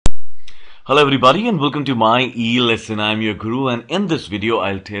Hello everybody and welcome to my e-lesson. I'm your guru, and in this video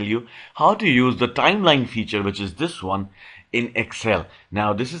I'll tell you how to use the timeline feature, which is this one, in Excel.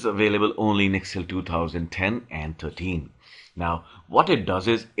 Now this is available only in Excel 2010 and 13. Now what it does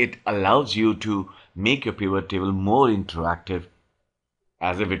is it allows you to make your pivot table more interactive,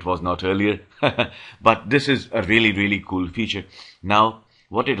 as if it was not earlier. But this is a really cool feature. Now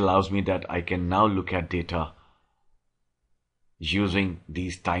what it allows me that I can now look at data using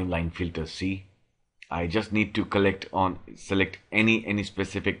these timeline filters. See, I just need to select any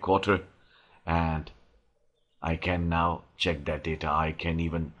specific quarter, and I can now check that data. I can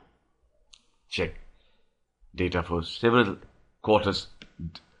even check data for several quarters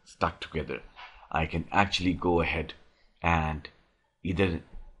stuck together. I can actually go ahead and either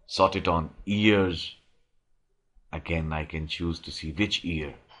sort it on years. Again, I can choose to see which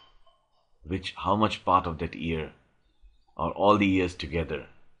year, how much part of that year, or all the years together.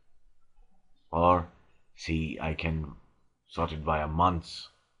 Or see, I can sort it by months.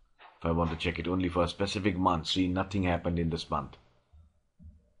 If I want to check it only for a specific month, see, nothing happened in this month.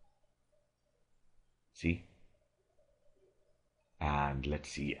 See, and let's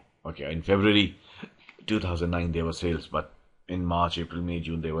see. Okay, in February 2009 there were sales, but in March, April, May,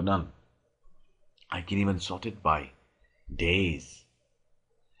 June there were none. I can even sort it by days.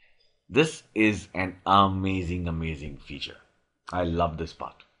 This is an amazing feature. I love this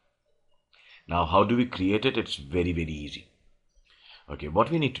part. Now, how do we create it? It's very easy. Okay,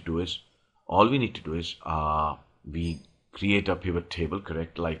 what we need to do is, we create a pivot table,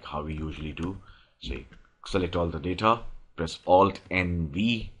 correct, like how we usually do. Say, select all the data, press Alt N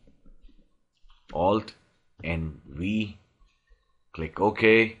V, click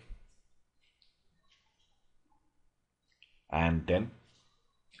OK, and then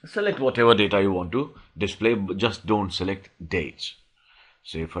select whatever data you want to display, but just don't select dates.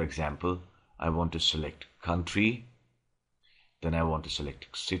 Say, for example, I want to select country, then I want to select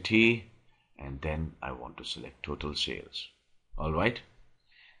city, and then I want to select total sales. All right.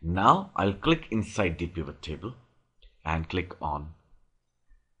 Now I'll click inside the pivot table and click on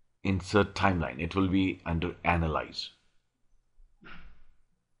Insert Timeline. It will be under Analyze.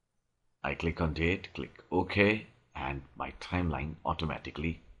 I click on date, click OK, and my timeline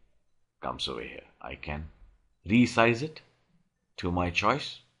automatically comes over here. I can resize it to my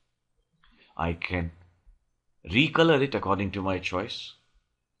choice. I can recolor it according to my choice.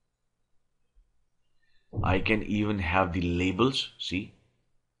 I can even have the labels, see,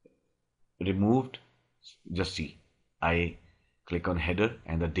 removed. Just see, I click on header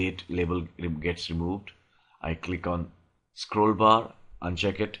and the date label gets removed. I click on scroll bar,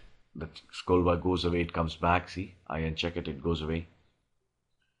 uncheck it, the scroll bar goes away, it comes back. See, I uncheck it, it goes away.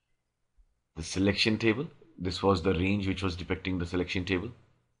 The selection table, this was the range which was depicting the selection table,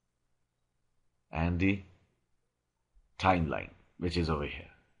 and the timeline, which is over here.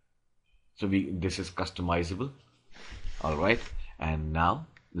 So this is customizable. All right, and now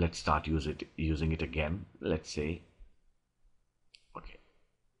let's start using it again. Let's say, okay,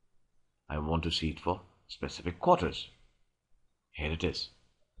 I want to see it for specific quarters. Here it is.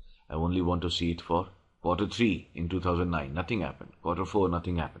 I only want to see it for quarter 3 in 2009. Nothing happened. Quarter 4,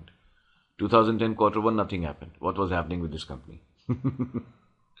 nothing happened. 2010 quarter 1, nothing happened. What was happening with this company?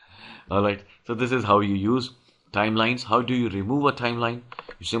 All right. So this is how you use timelines. How do you remove a timeline?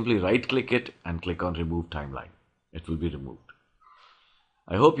 You simply right click it and click on remove timeline. It will be removed.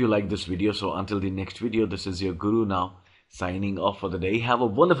 I hope you like this video. So until the next video, this is your guru now signing off for the day. Have a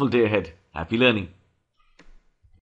wonderful day ahead. Happy learning.